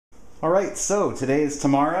All right, so today is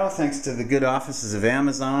tomorrow. Thanks to the good offices of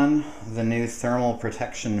Amazon, the new thermal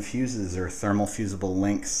protection fuses or thermal fusible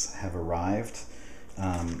links have arrived.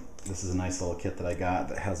 This is a nice little kit that I got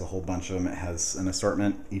that has a whole bunch of them. It has an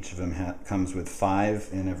assortment. Each of them comes with 5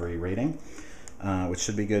 in every rating, which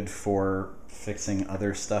should be good for fixing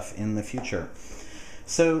other stuff in the future.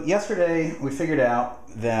 So yesterday we figured out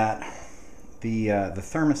that the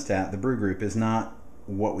thermostat, the brew group, is not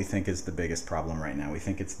what we think is the biggest problem right now. We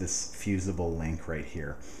think it's this fusible link right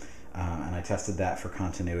here. And I tested that for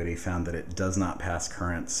continuity, found that it does not pass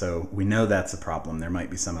current, so we know that's a problem. There might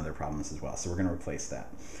be some other problems as well, so we're going to replace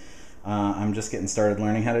that. I'm just getting started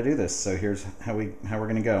learning how to do this, so here's how we're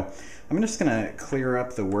going to go. I'm just going to clear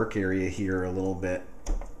up the work area here a little bit,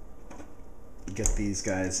 get these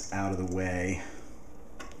guys out of the way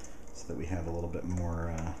so that we have a little bit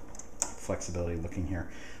more flexibility looking here.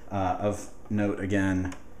 Of note,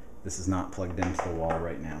 again, this is not plugged into the wall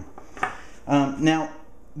right now. Now,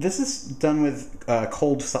 this is done with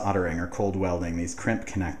cold soldering or cold welding. These crimp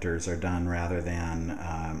connectors are done rather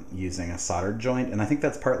than using a soldered joint, and I think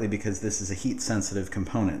that's partly because this is a heat-sensitive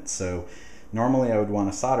component. So normally I would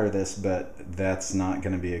want to solder this, but that's not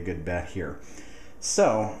going to be a good bet here.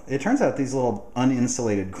 So it turns out these little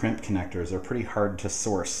uninsulated crimp connectors are pretty hard to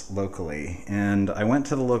source locally, and I went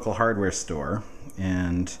to the local hardware store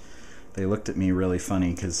and they looked at me really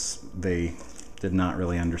funny because they did not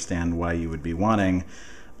really understand why you would be wanting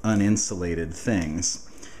uninsulated things.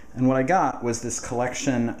 And what I got was this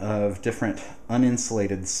collection of different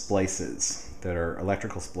uninsulated splices that are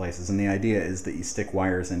electrical splices, and the idea is that you stick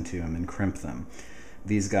wires into them and crimp them.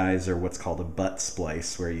 These guys are what's called a butt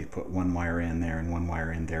splice, where you put one wire in there and one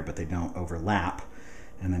wire in there, but they don't overlap,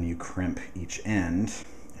 and then you crimp each end.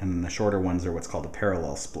 And then the shorter ones are what's called a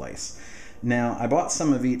parallel splice. Now, I bought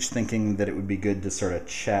some of each thinking that it would be good to sort of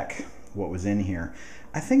check what was in here.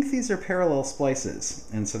 I think these are parallel splices,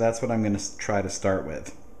 and so that's what I'm going to try to start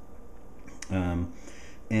with.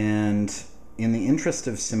 And in the interest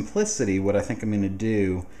of simplicity, what I think I'm going to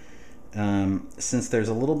do, since there's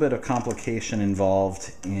a little bit of complication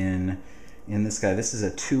involved in this guy, this is a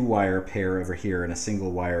 2-wire pair over here and a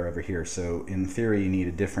single wire over here, so in theory you need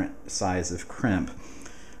a different size of crimp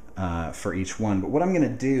for each one. But what I'm going to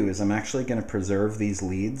do is I'm actually going to preserve these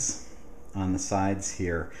leads on the sides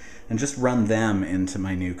here and just run them into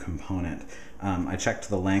my new component. I checked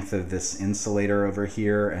the length of this insulator over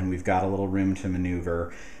here, and we've got a little room to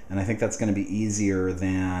maneuver, and I think that's going to be easier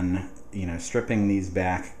than, you know, stripping these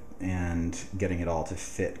back and getting it all to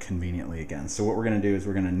fit conveniently again. So what we're going to do is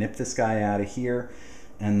we're going to nip this guy out of here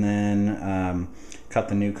and then cut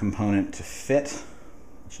the new component to fit,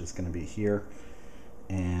 which is going to be here,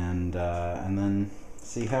 and then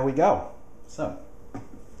see how we go. So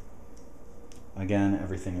again,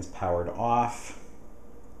 everything is powered off.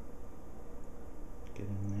 Get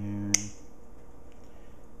in there.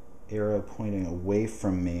 Arrow pointing away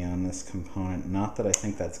from me on this component. Not that I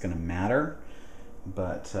think that's going to matter,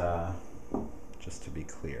 but just to be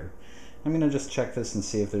clear. I'm going to just check this and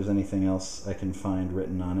see if there's anything else I can find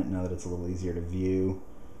written on it now that it's a little easier to view.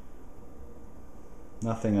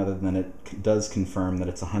 Nothing other than it does confirm that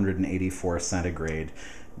it's 184 centigrade.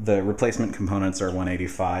 The replacement components are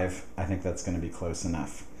 185. I think that's going to be close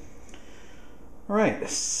enough. All right,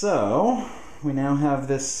 so we now have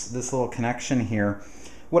this little connection here.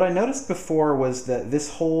 What I noticed before was that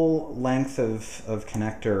this whole length of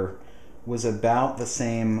connector was about the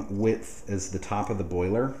same width as the top of the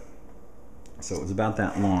boiler. So it was about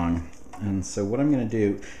that long. And so what I'm going to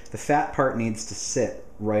do, the fat part needs to sit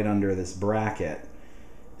right under this bracket.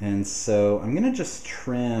 And so I'm going to just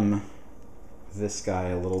trim this guy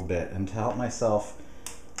a little bit, and to help myself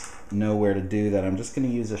know where to do that, I'm just going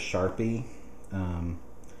to use a Sharpie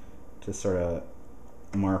to sort of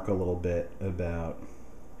mark a little bit about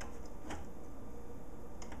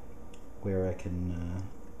where I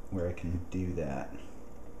can do that,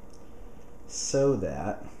 so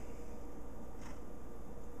that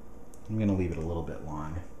I'm going to leave it a little bit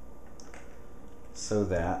long, so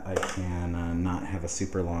that I can not have a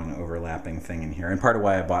super long overlapping thing in here. And part of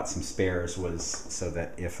why I bought some spares was so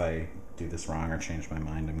that if I do this wrong or change my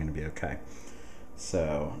mind, I'm going to be okay.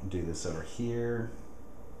 So do this over here.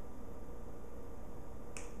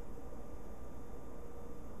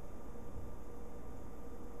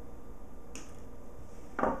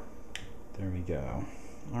 There we go.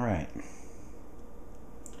 All right.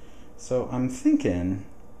 So I'm thinking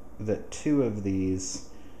that 2 of these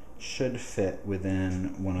should fit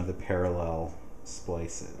within one of the parallel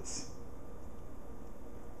splices.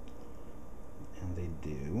 And they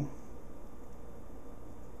do.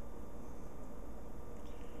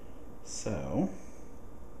 So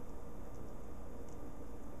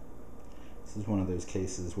This is one of those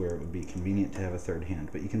cases where it would be convenient to have a third hand,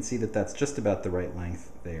 but you can see that that's just about the right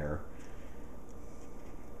length there.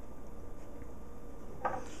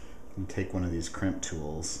 You take one of these crimp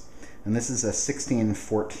tools, and this is a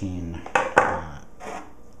 1614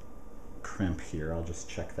 crimp here. I'll just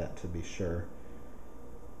check that to be sure.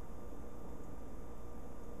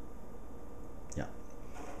 Yeah.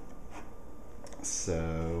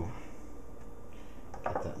 So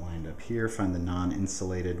get that lined up here, find the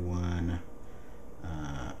non-insulated one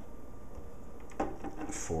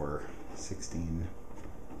for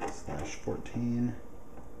 16/14.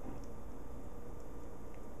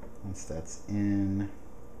 Once that's in,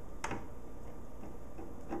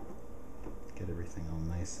 get everything all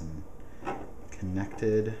nice and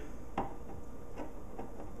connected,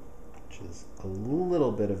 which is a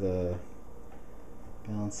little bit of a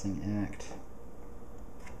balancing act.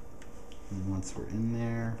 And once we're in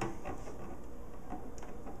there,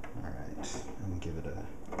 all right, and give it a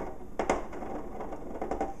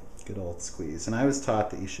good old squeeze. And I was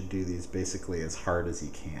taught that you should do these basically as hard as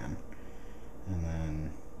you can, and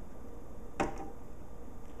then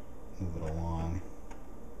move it along.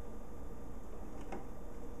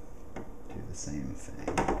 Do the same thing.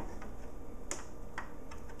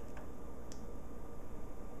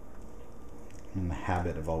 I'm in the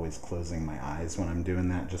habit of always closing my eyes when I'm doing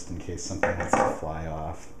that, just in case something has to fly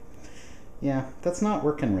off. Yeah, that's not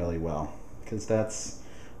working really well, because that's,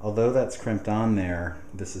 although that's crimped on there,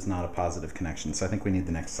 this is not a positive connection, so I think we need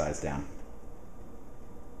the next size down.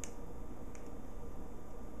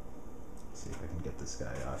 Let's see if I can get this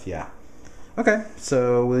guy off. Yeah. Okay,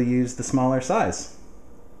 so we'll use the smaller size.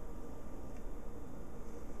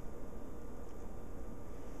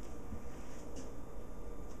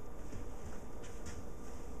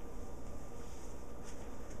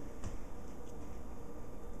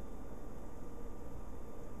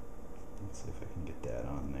 Let's see if I can get that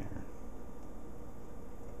on there.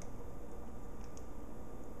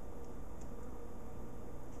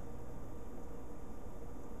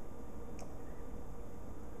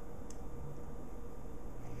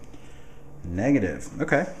 Negative.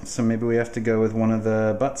 Okay, so maybe we have to go with one of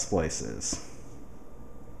the butt splices.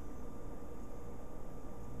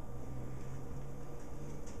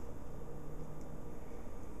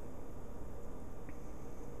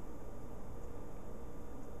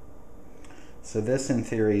 So this, in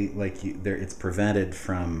theory, like it's prevented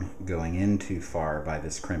from going in too far by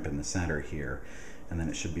this crimp in the center here, and then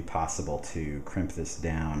it should be possible to crimp this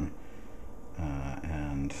down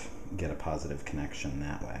and get a positive connection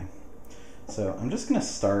that way. So I'm just going to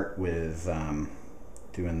start with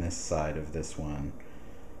doing this side of this one.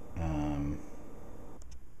 All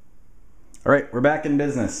right, we're back in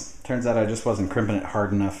business. Turns out I just wasn't crimping it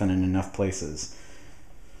hard enough and in enough places.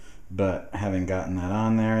 But having gotten that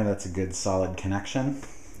on there, that's a good solid connection.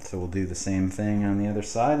 So we'll do the same thing on the other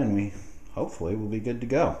side, and we hopefully will be good to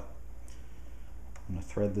go. I'm going to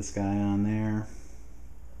thread this guy on there.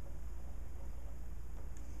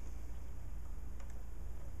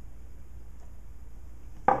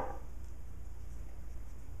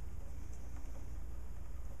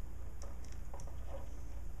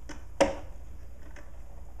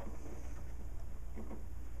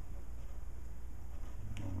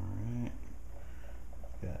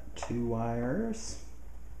 Two wires,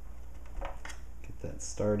 get that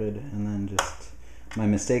started, and then just, my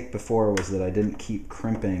mistake before was that I didn't keep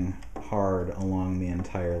crimping hard along the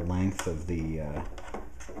entire length of the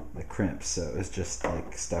crimp, so it was just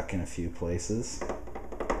like stuck in a few places.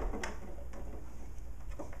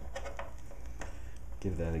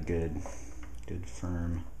 Give that a good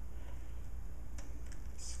firm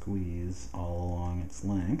squeeze all along its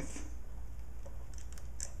length.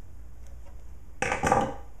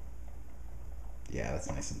 Yeah, that's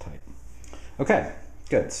nice and tight. Okay,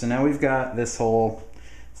 good. So now we've got this whole,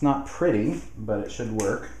 it's not pretty, but it should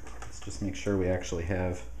work. Let's just make sure we actually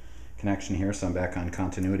have connection here. So I'm back on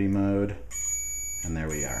continuity mode, and there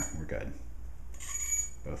we are. We're good.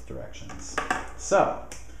 Both directions. So,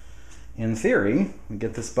 in theory, we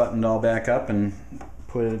get this buttoned all back up and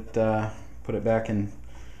put it back in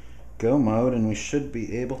go mode, and we should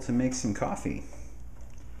be able to make some coffee.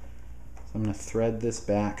 So I'm going to thread this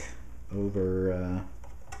back over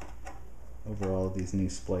all of these new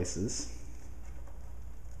splices,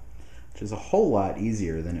 which is a whole lot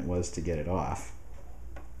easier than it was to get it off.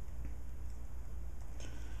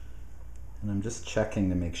 And I'm just checking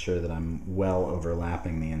to make sure that I'm well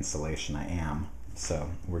overlapping the insulation. I am, so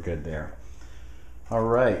we're good there. All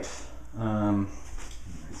right.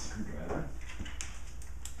 Screwdriver.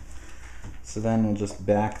 So then we'll just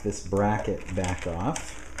back this bracket back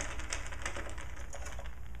off.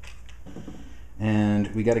 And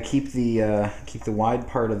we got to keep the wide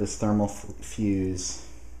part of this thermal fuse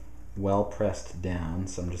well pressed down.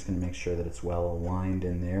 So I'm just going to make sure that it's well aligned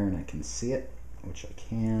in there and I can see it, which I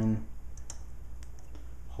can.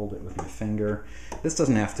 Hold it with my finger. This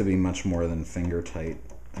doesn't have to be much more than finger tight.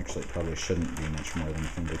 Actually, it probably shouldn't be much more than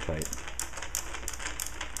finger tight.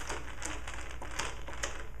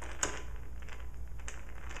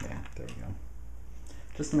 Yeah, there we go.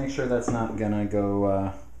 Just to make sure that's not gonna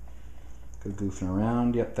go goofing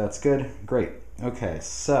around. Yep, that's good. Great. Okay,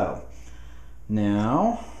 so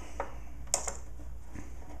now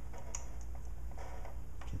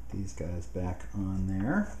get these guys back on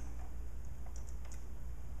there.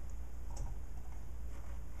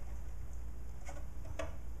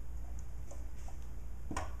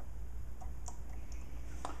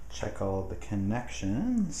 Check all of the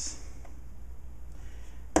connections.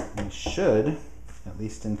 We should, at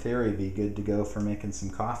least in theory, be good to go for making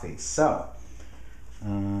some coffee. So,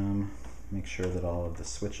 make sure that all of the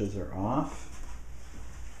switches are off.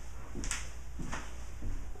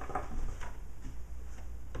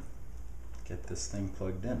 Get this thing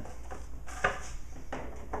plugged in.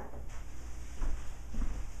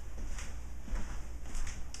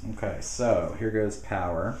 Okay, so here goes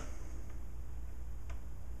power.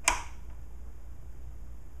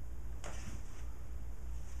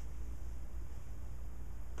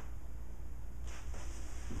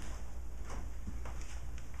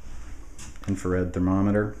 Infrared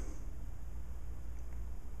thermometer.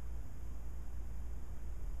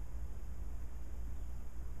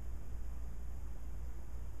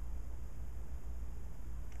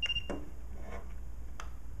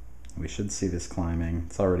 We should see this climbing.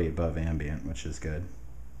 It's already above ambient, which is good.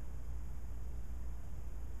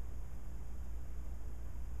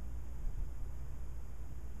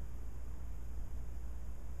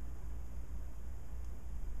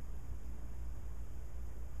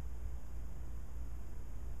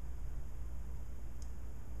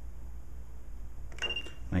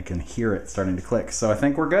 I can hear it starting to click, so I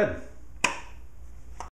think we're good.